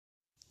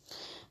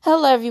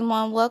Hello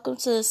everyone, welcome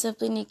to the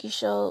Simply Nikki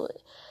Show.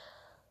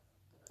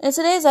 In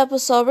today's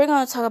episode, we're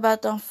going to talk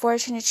about the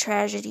unfortunate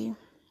tragedy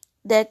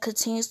that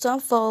continues to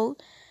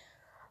unfold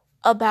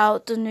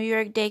about the New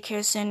York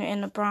DayCare Center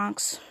in the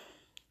Bronx,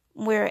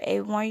 where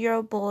a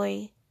 1-year-old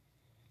boy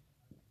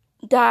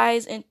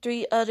dies and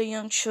 3 other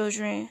young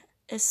children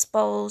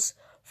exposed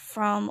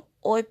from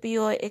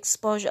opioid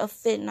exposure of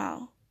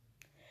fentanyl.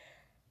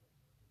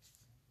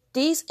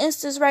 These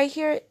instances right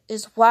here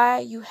is why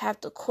you have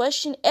to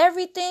question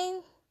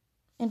everything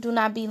and do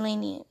not be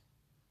lenient.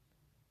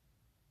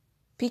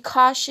 Be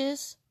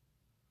cautious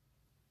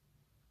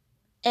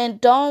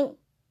and don't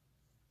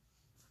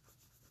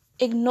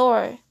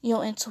ignore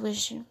your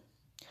intuition.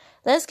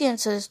 Let's get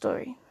into the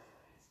story.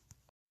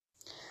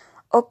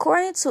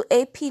 According to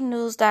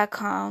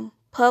APnews.com,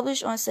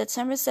 published on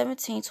September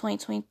 17,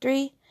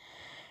 2023,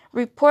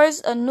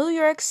 reports a New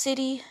York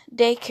City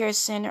daycare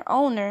center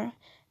owner,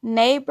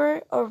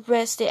 neighbor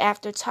arrested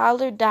after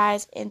toddler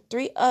dies and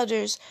 3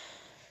 others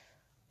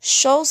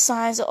show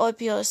signs of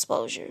opioid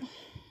exposure.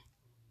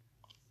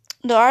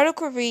 The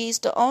article reads,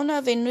 the owner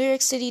of a New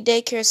York City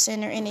daycare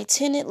center and a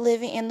tenant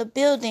living in the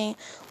building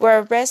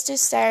were arrested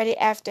Saturday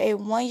after a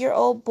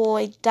 1-year-old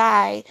boy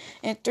died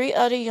and 3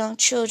 other young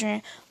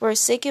children were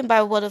sickened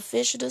by what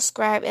officials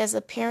described as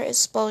apparent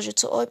exposure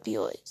to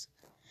opioids.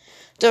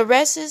 The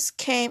arrests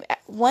came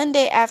 1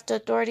 day after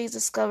authorities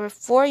discovered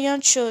 4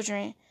 young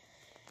children,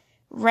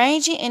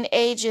 ranging in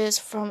ages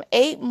from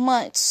 8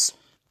 months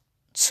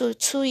to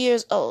 2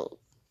 years old,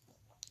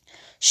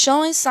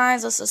 showing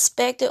signs of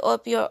suspected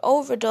opioid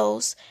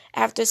overdose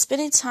after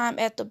spending time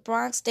at the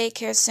Bronx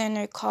daycare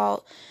center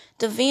called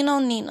Divino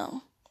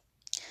Nino.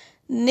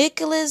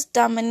 Nicholas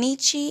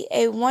Dominici,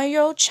 a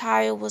 1-year-old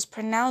child, was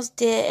pronounced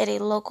dead at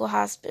a local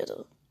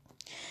hospital.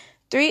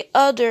 3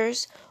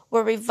 others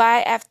were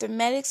revived after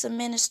medics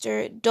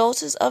administered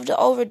doses of the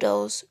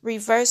overdose,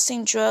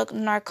 reversing drug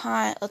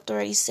narcotic,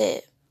 authorities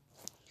said.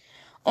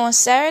 On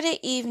Saturday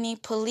evening,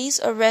 police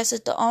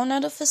arrested the owner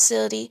of the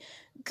facility,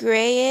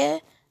 Greer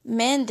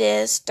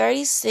Mendez,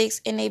 36,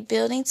 and a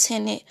building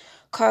tenant,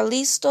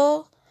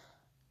 Carlisto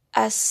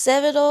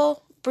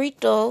Acevedo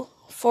Brito,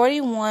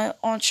 41,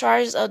 on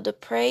charges of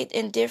depraved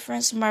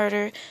indifference,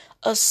 murder,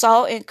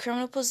 assault, and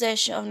criminal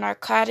possession of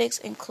narcotics,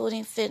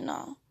 including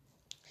fentanyl.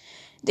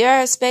 They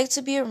are expected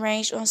to be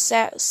arraigned on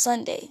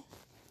Sunday.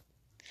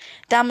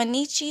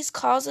 Dominici's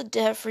cause of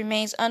death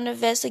remains under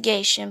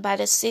investigation by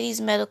the city's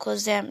medical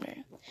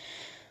examiner.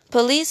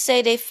 Police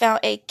say they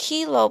found a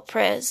kilo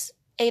press,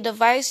 a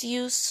device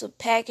used to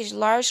package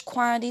large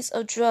quantities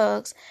of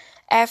drugs,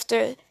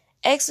 after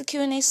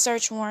executing a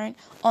search warrant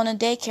on a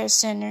daycare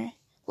center,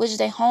 which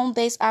is a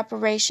home-based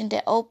operation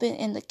that opened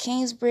in the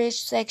Kingsbridge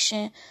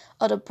section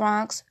of the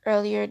Bronx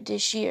earlier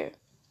this year.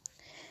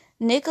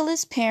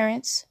 Nicholas'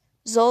 parents,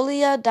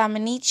 Zolia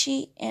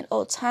Dominici and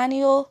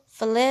Otanio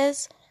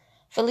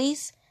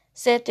Felice,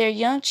 said their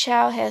young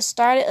child had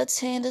started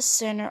attending the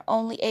center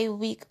only a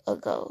week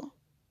ago.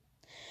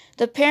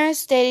 The parents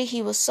stated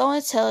he was so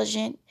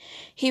intelligent,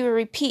 he would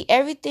repeat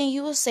everything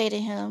you would say to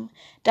him.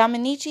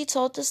 Dominici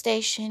told the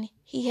station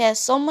he had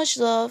so much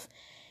love.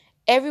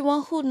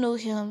 Everyone who knew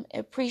him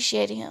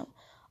appreciated him,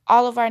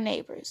 all of our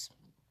neighbors.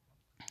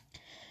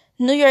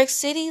 New York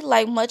City,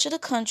 like much of the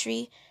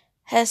country,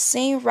 has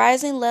seen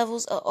rising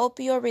levels of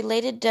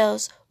opioid-related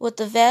deaths, with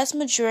the vast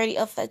majority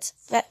of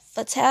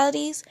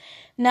fatalities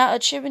now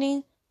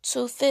attributing to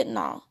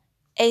fentanyl,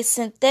 a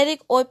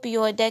synthetic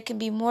opioid that can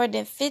be more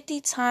than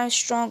 50 times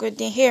stronger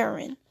than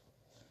heroin.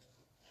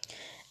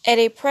 At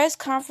a press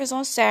conference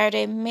on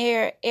Saturday,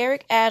 Mayor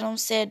Eric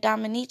Adams said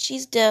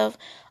Dominici's death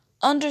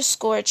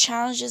underscored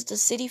challenges the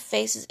city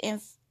faces in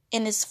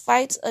its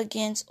fights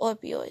against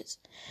opioids.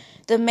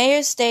 The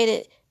mayor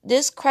stated,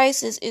 "This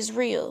crisis is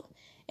real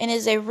and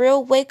is a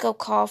real wake-up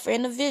call for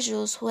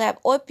individuals who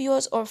have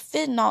opioids or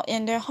fentanyl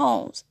in their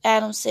homes,"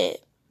 Adams said.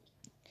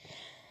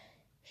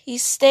 He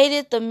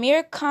stated the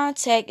mere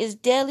contact is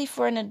deadly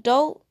for an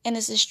adult and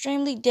is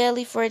extremely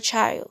deadly for a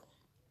child.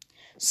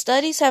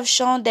 Studies have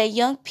shown that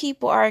young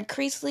people are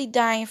increasingly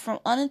dying from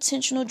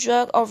unintentional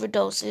drug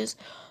overdoses,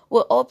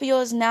 with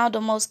opioids now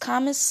the most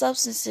common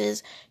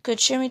substances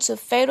contributing to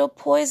fatal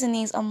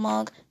poisonings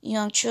among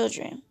young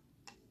children.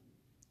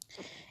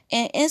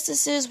 In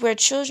instances where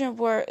children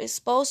were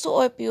exposed to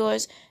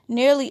opioids,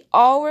 nearly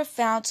all were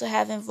found to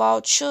have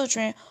involved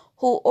children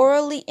who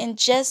orally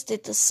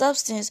ingested the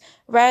substance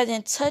rather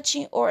than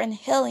touching or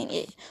inhaling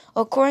it,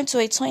 according to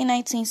a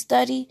 2019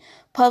 study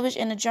published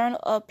in the Journal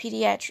of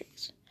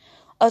Pediatrics.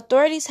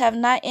 Authorities have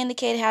not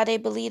indicated how they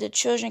believe the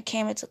children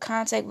came into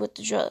contact with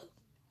the drug.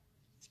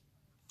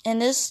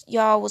 And this,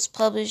 article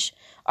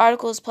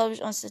was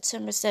published on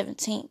September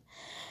 17th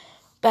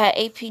by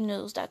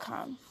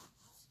APnews.com.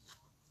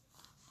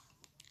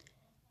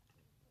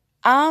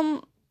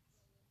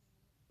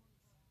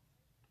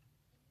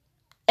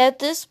 At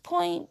this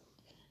point,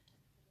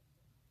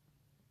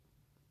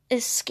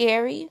 it's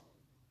scary,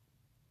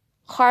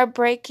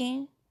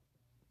 heartbreaking,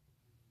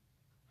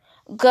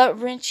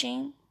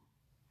 gut-wrenching.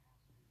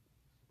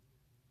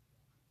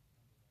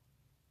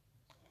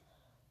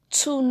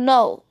 to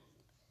know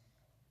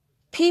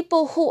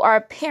people who are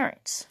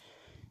parents,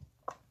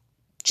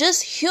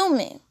 just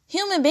human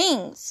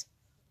beings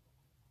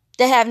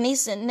that have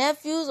nieces and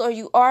nephews, or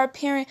you are a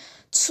parent,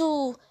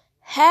 to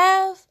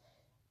have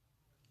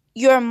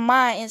your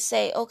mind and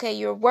say, okay,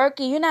 you're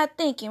working, you're not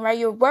thinking, right?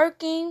 You're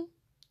working,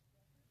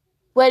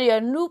 whether you're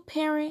a new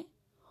parent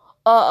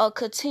or a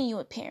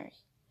continuing parent,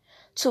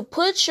 to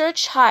put your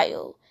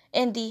child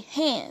in the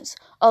hands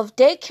of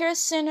daycare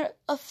center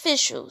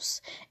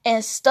officials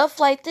and stuff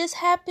like this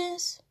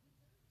happens.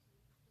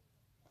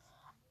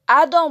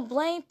 I don't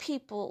blame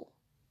people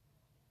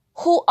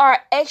who are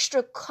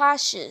extra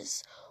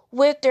cautious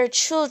with their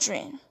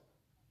children,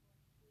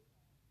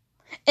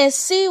 and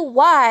see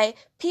why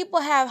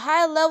people have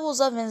high levels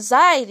of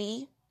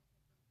anxiety,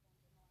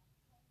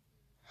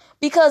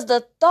 because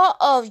the thought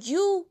of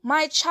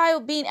my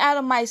child being out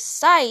of my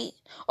sight,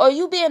 or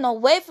you being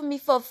away from me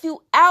for a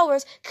few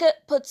hours, could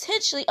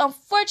potentially,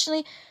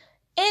 unfortunately,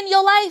 end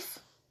your life.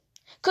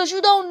 Because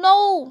you don't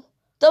know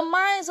the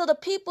minds of the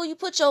people you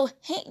put your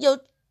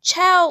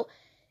child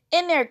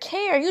in their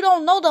care. You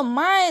don't know the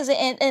minds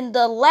and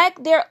the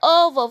lack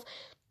thereof of,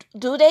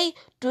 will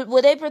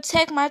they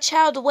protect my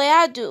child the way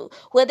I do?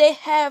 Will they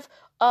have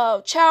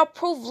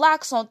child-proof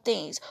locks on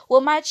things?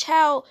 Will my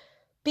child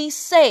be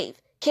safe?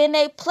 Can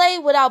they play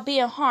without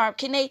being harmed?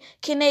 Can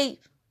they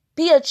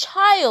be a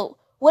child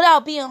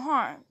without being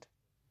harmed?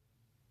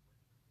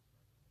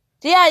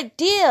 The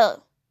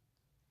idea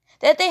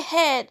that they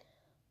had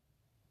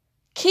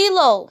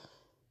kilo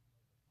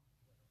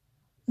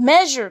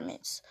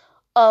measurements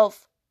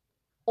of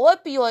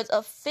opioids,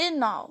 of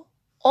fentanyl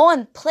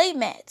on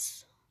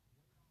playmats.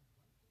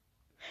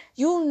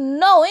 You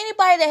know,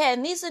 anybody that had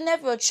nieces and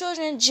nephews or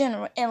children in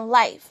general in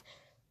life,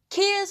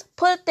 kids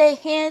put their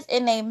hands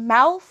in their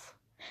mouth.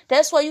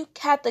 That's why you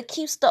have to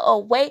keep stuff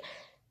away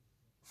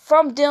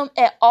from them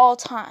at all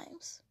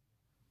times.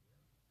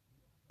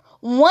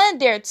 One,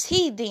 they're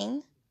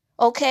teething.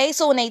 Okay,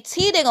 so when they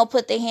teeth, they're going to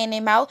put their hand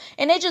in their mouth,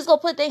 and they just going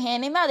to put their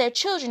hand in their mouth. They're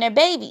children, they're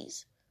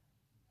babies.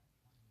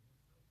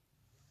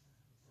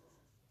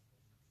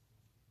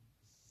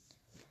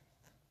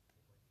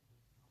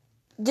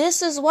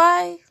 This is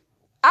why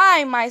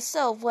I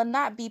myself will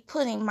not be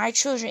putting my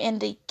children in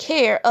the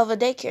care of a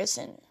daycare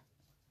center.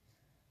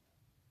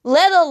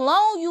 Let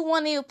alone you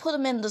want to even put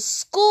them in the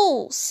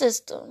school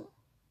system.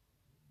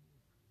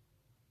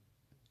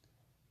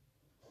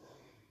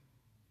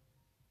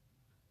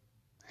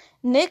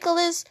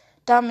 Nicholas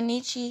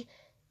Dominici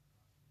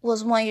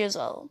was 1 year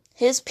old.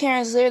 His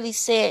parents literally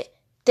said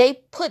that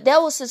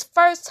was his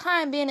first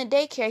time being in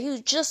daycare. He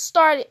was just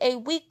started a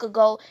week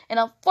ago, and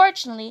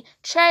unfortunately,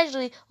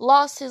 tragically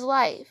lost his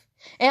life.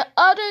 And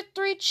other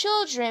 3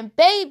 children,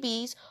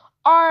 babies,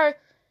 you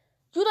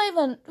don't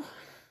even,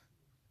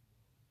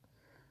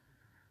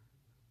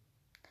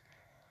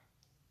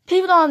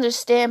 people don't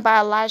understand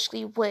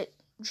biologically what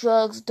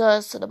drugs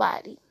does to the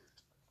body.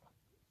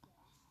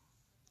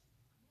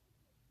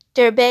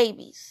 They're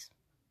babies.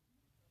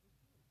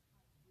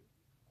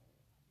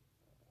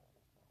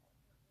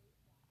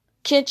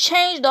 Can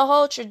change the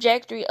whole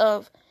trajectory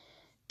of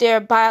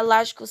their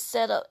biological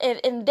setup.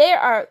 And there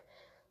are,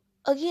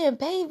 again,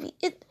 baby,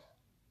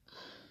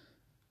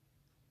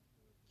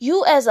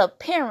 you as a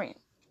parent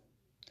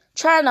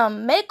trying to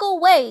make a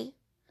way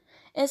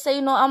and say,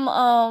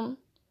 I'm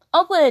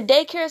putting a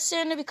daycare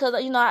center because,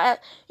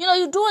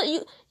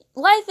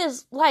 life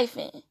is life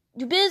in.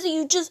 You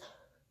busy,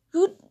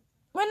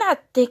 we're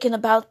not thinking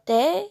about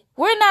that.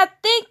 We're not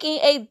thinking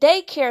a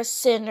daycare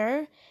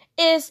center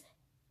is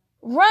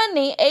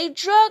running a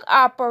drug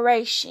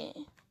operation.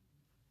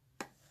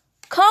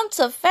 Come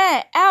to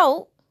find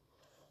out,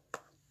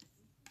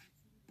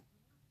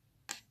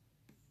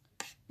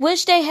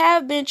 which they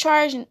have been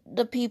charging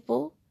the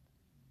people.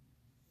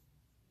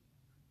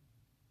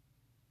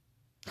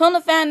 Come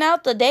to find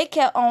out, the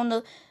daycare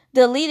owner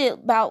deleted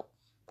about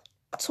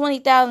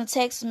 20,000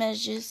 text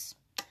messages.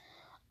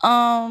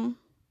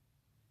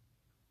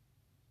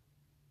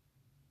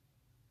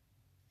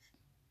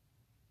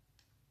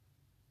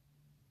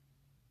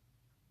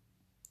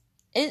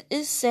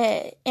 It's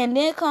sad. And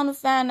then come to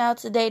find out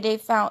today, they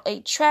found a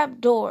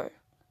trap door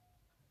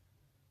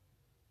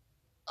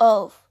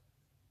of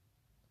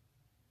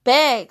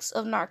bags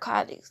of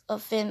narcotics,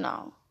 of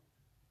fentanyl.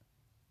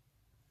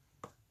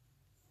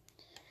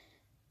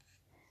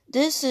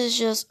 This is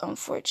just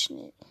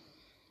unfortunate.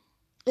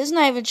 It's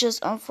not even just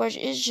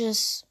unfortunate.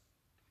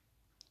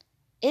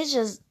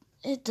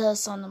 It does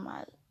something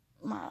to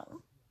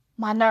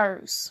my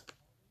nerves.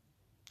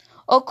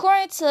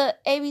 According to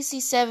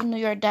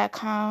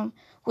ABC7NewYork.com,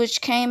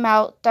 which came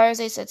out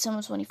Thursday, September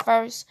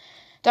 21st,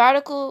 the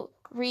article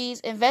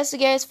reads,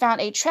 investigators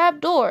found a trap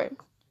door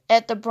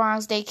at the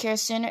Bronx Daycare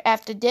Center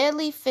after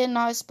deadly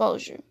fentanyl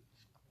exposure.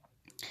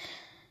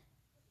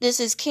 This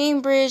is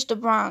Kingbridge, the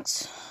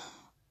Bronx.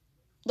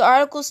 The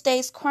article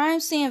states crime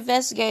scene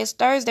investigators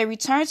Thursday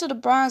returned to the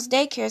Bronx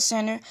Daycare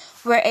Center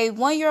where a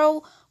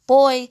 1-year-old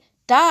boy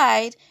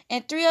died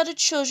and 3 other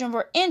children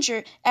were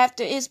injured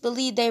after it's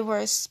believed they were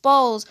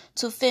exposed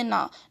to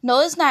fentanyl.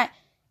 No, it's not.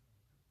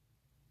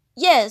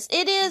 yes,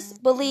 it is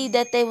believed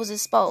that they was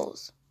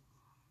exposed.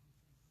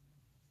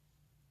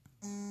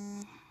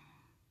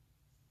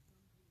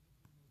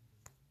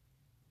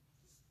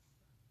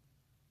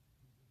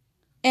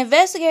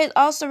 Investigators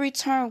also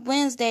returned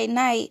Wednesday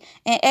night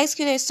and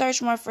executed a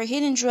search warrant for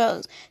hidden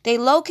drugs. They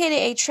located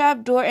a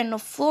trapdoor in the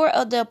floor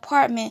of the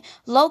apartment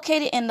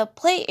located in the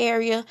play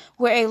area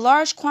where a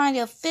large quantity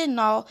of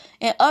fentanyl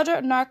and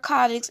other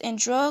narcotics and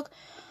drugs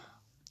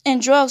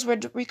were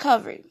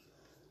recovered.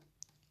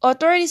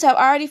 Authorities have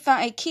already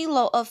found a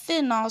kilo of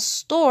fentanyl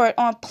stored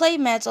on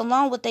playmats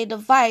along with a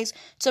device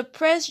to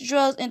press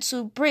drugs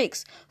into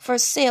bricks for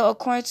sale,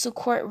 according to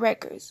court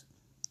records.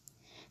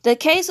 The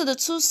case of the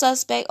two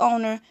suspect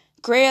owner,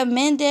 Greya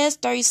Mendez,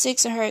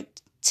 36, and her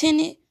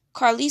tenant,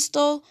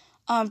 Carlisto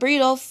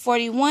Brito,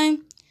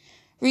 41,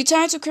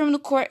 returned to criminal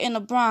court in the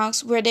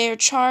Bronx, where they are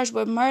charged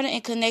with murder in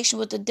connection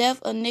with the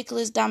death of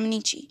Nicholas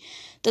Dominici.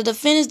 The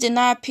defendants did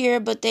not appear,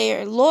 but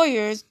their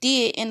lawyers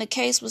did, and the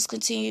case was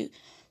continued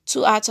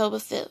to October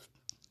 5th.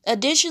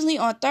 Additionally,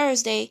 on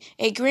Thursday,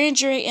 a grand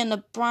jury in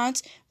the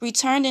Bronx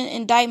returned an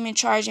indictment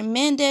charging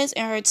Mendez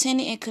and her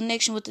tenant in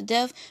connection with the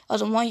death of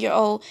the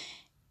 1-year-old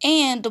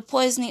and the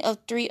poisoning of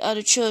 3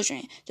 other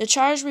children. The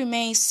charge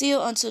remains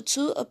sealed until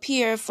 2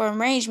 appear for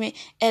arraignment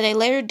at a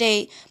later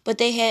date, but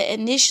they had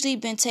initially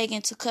been taken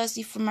into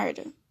custody for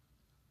murder.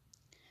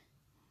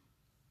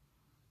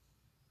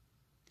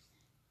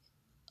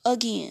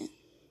 Again,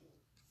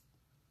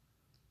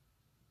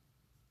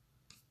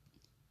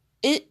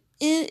 it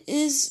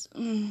is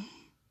and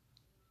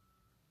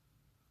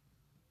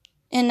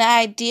the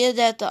idea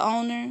that the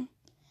owner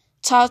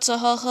talked to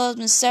her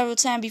husband several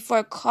times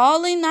before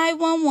calling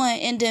 911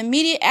 in the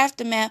immediate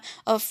aftermath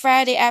of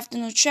Friday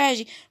afternoon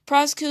tragedy.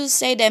 Prosecutors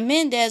say that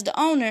Mendez, the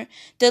owner,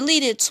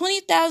 deleted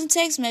 20,000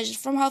 text messages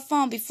from her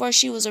phone before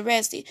she was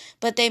arrested,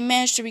 but they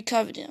managed to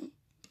recover them.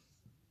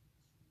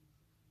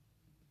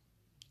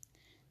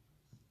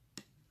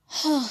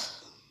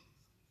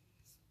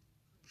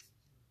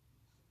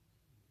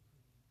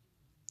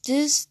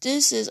 This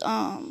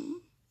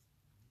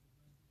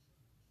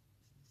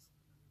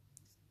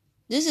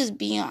is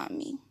beyond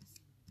me.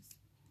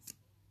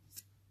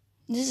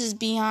 This is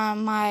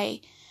beyond my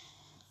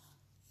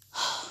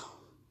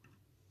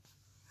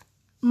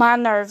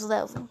nerve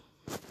level.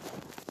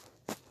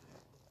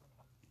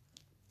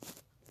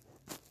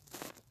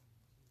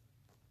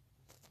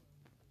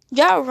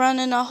 Y'all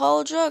running a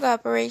whole drug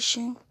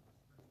operation.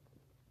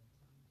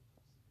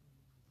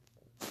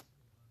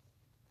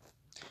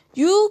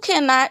 You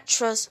cannot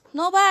trust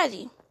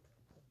nobody.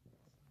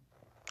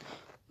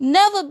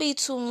 Never be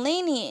too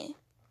lenient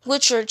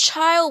with your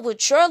child,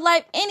 with your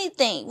life,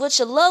 anything, with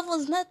your loved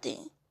ones,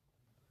 nothing.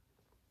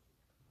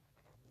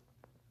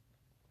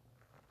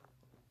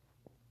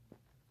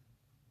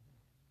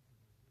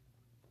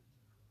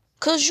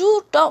 Because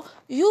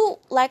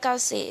like I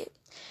said,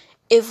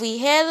 if we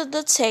had a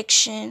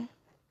detection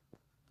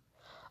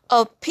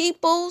of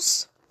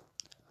people's,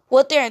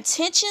 what their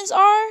intentions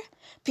are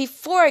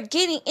before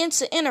getting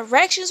into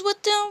interactions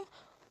with them,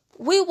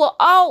 we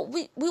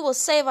will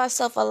save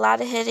ourselves a lot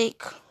of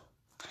headache,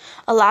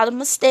 a lot of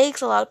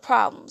mistakes, a lot of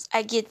problems.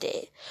 I get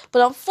that.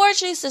 But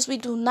unfortunately, since we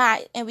do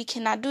not, and we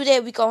cannot do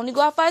that, we can only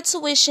go off our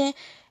tuition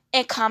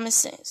and common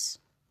sense.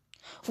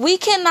 We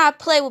cannot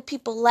play with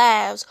people's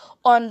lives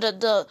on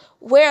the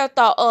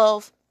wherethought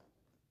of,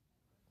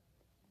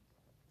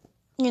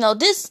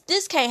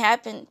 this can't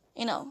happen,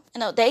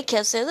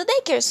 daycare center,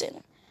 the daycare center.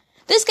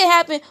 This can't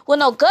happen with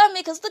no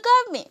government because the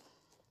government.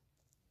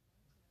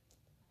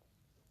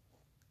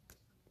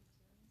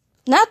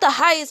 Not the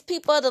highest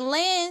people of the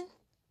land.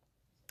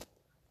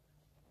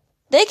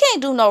 They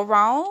can't do no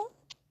wrong.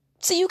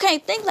 See, you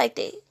can't think like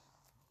that.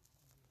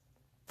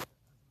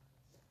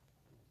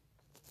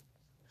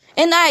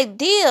 And the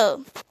idea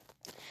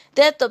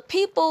that the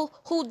people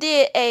who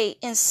did a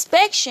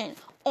inspection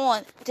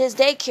on this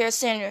daycare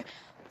center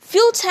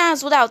few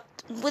times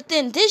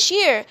within this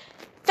year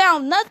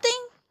found nothing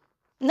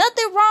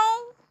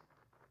wrong.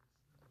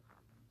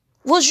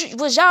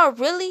 Was y'all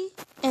really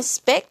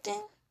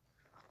inspecting?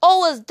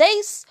 Or was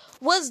they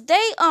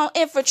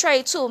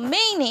infiltrated too?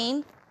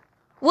 Meaning,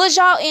 was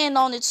y'all in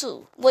on it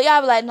too? Well,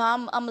 y'all be like, no,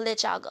 I'm gonna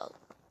let y'all go.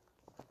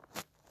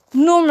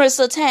 Numerous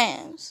of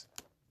times.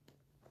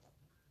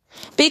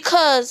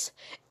 Because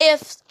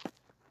if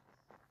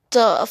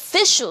the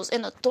officials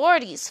and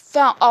authorities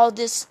found all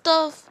this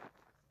stuff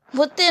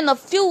within a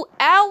few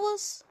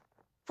hours,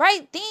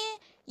 right then,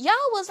 y'all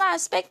was not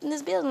inspecting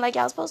this building like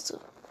y'all supposed to.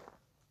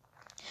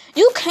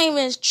 You can't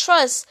even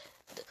trust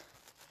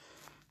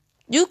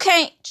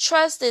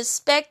the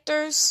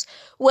inspectors,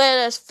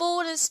 whether it's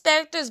food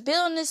inspectors,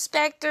 building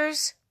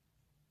inspectors,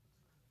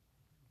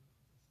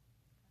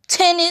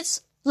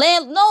 tenants,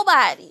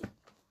 nobody.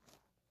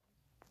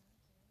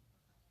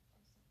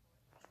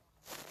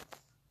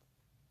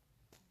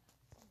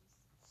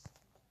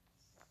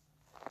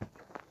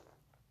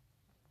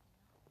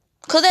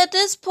 Because at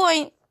this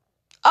point,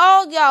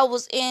 all y'all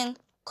was in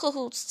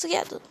cahoots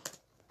together.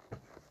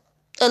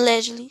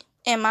 Allegedly,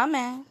 in my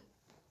mind.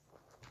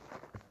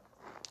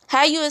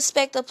 How you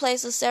inspect a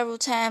place several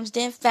times,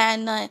 then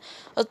find none?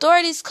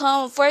 Authorities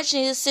come.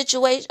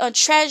 Unfortunately, a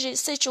tragic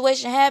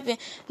situation happened,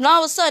 and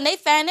all of a sudden they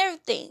find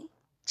everything.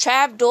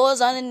 Trap doors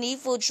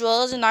underneath for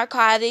drugs and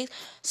narcotics,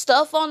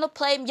 stuff on the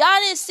plate. Y'all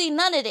didn't see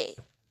none of that.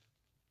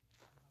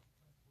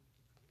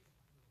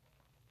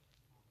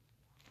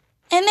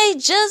 And they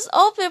just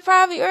opened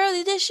probably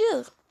early this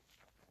year.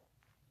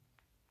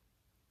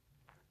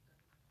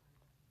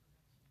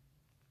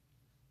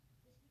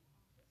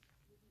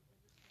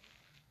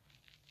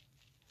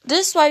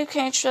 This is why you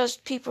can't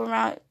trust people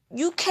around.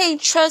 You can't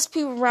trust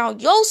people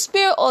around your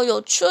spirit or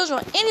your children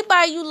or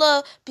anybody you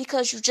love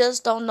because you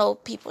just don't know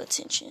people's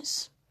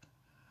intentions.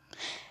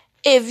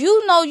 If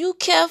you know you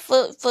care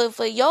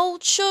for your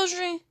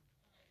children,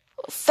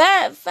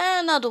 find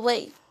another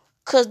way.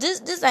 Cause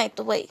this ain't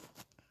the way.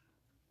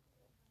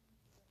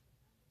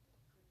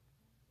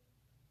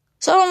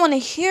 So I don't want to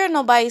hear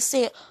nobody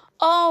say,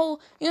 oh,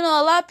 a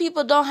lot of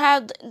people don't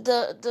have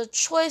the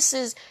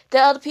choices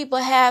that other people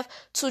have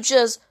to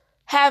just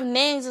have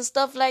names and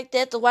stuff like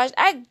that to watch.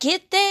 I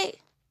get that.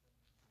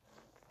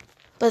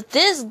 But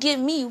this give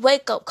me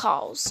wake up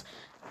calls.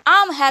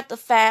 I'm gonna have to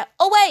find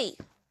a way.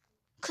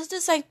 Cause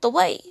this ain't the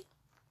way.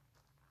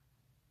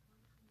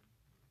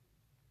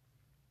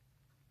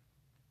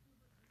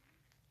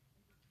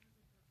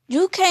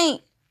 You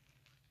can't,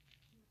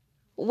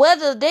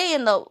 whether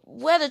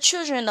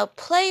children in the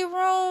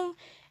playroom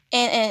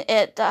and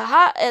at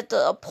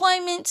the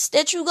appointments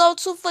that you go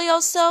to for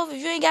yourself, if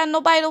you ain't got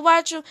nobody to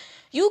watch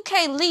you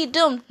can't lead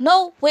them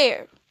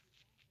nowhere.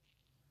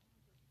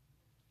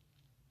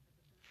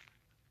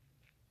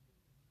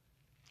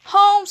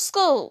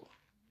 Homeschool.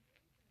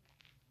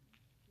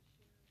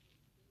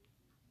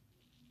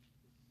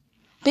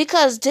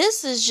 Because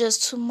this is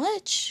just too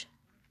much.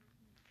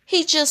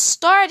 He just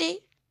started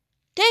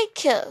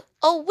DayCare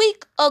a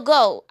week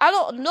ago. I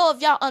don't know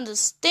if y'all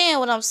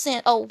understand what I'm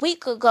saying. A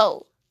week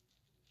ago.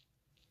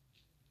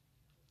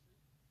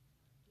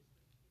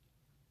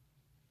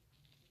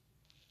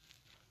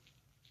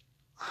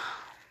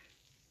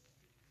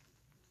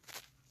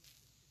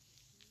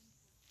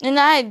 And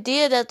the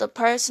idea that the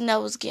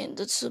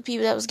two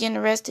people that was getting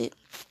arrested,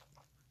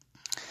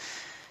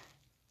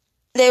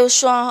 they were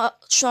showing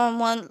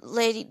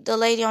the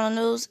lady on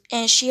the news,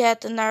 and she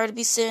had the nerve to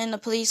be sitting in the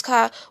police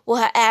car with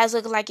her eyes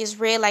looking like it's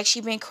red, like she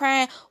been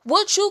crying.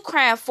 What you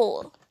crying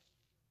for?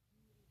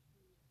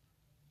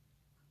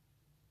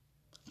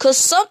 Cause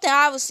something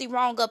obviously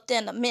wrong up there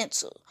in the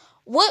mental.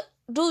 What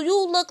do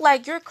you look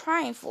like you're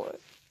crying for?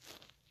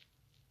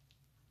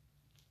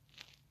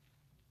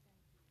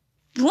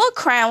 You weren't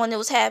crying when it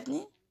was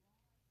happening.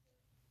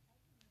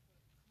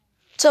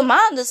 To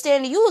my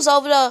understanding, you was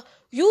over there.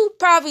 You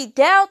probably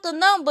dialed the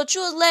number, but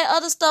you was letting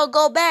other stuff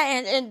go back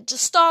and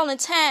just stalling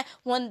time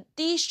when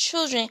these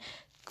children.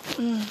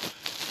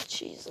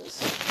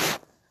 Jesus.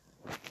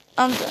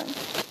 I'm done.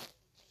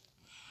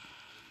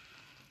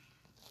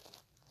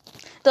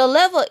 The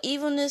level of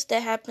evilness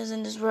that happens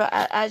in this world,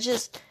 I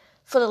just,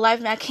 for the life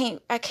of me,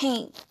 I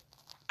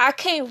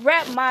can't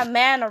wrap my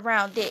mind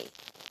around that.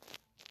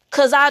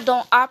 Cause I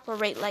don't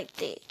operate like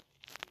that.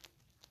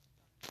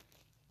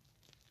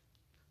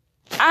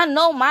 I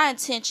know my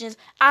intentions.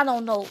 I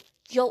don't know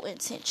your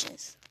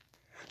intentions.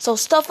 So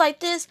stuff like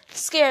this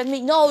scares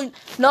me. No, ain't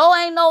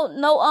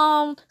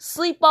no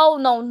sleepover,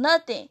 no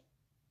nothing.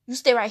 You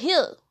stay right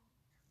here.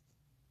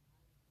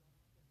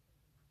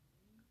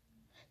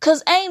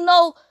 Cause ain't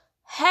no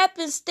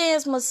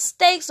happenstance,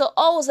 mistakes, or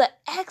always an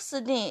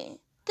accident.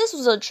 This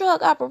was a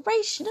drug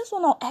operation. This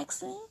was no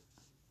accident.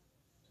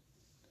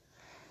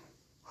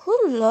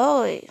 Who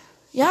Lord?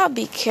 Y'all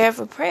be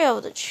careful. Pray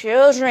over the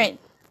children.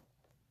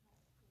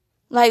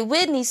 Like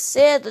Whitney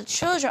said, the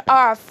children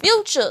are our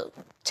future.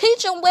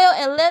 Teach them well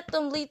and let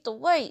them lead the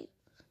way.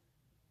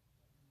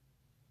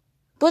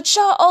 But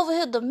y'all over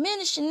here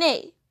diminishing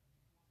that.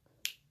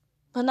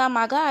 But now,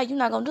 my God, you're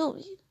not going to do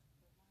it.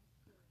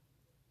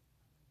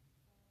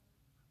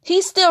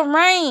 He still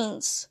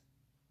reigns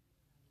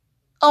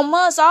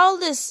amongst all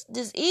this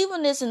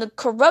evilness and the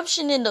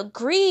corruption and the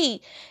greed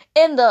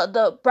and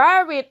the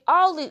bribery and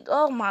all it.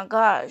 Oh, my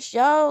gosh,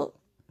 y'all.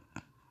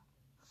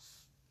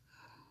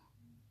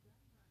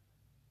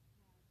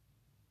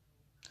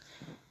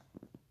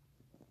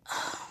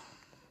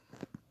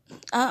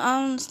 I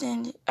don't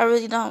understand it. I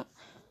really don't.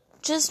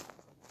 Just,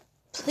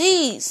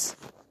 please,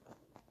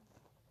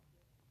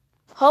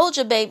 hold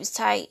your babies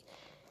tight.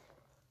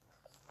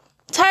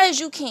 Tight as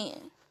you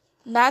can.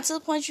 Not to the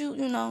point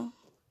you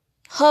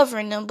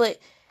hovering them, but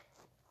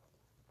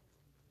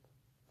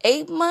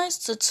 8 months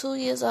to 2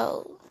 years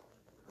old.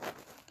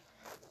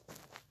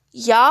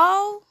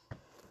 Y'all,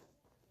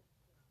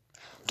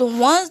 the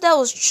ones that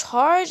was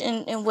charged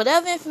and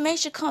whatever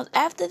information comes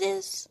after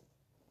this,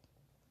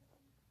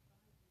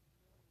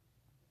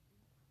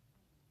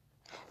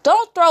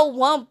 don't throw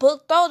one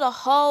book, throw the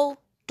whole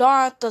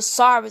darn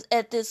thesaurus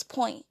at this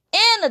point.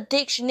 And a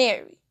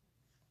dictionary.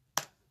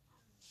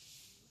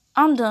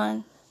 I'm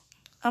done.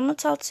 I'm going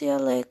to talk to y'all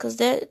later because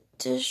that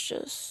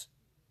just,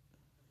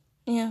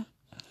 yeah.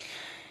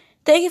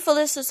 Thank you for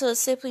listening to the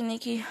Simply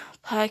Nikki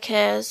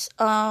podcast.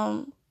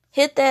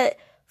 Hit that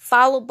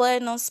follow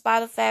button on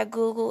Spotify,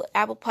 Google,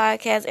 Apple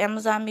Podcasts,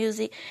 Amazon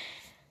Music.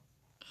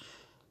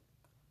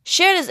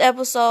 Share this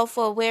episode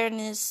for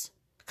awareness,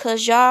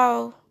 because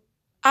y'all,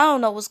 I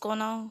don't know what's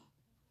going on.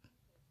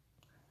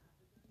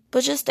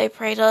 But just stay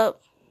prayed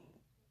up.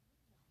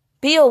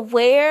 Be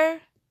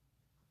aware.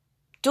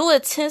 Do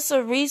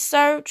intensive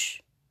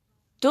research.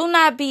 Do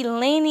not be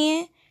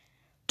lenient.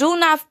 Do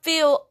not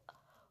feel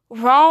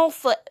wrong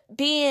for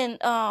being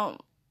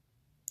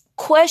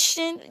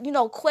questioned.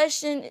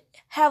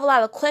 Have a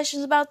lot of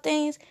questions about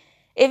things.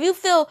 If you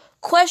feel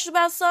questioned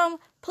about something,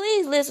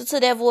 please listen to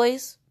that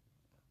voice.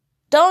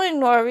 Don't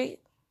ignore it.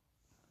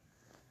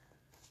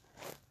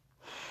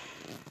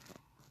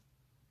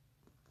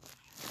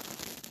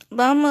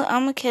 But I'm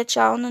gonna catch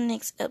y'all on the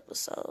next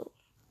episode.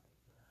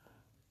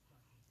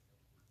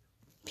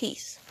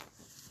 Peace.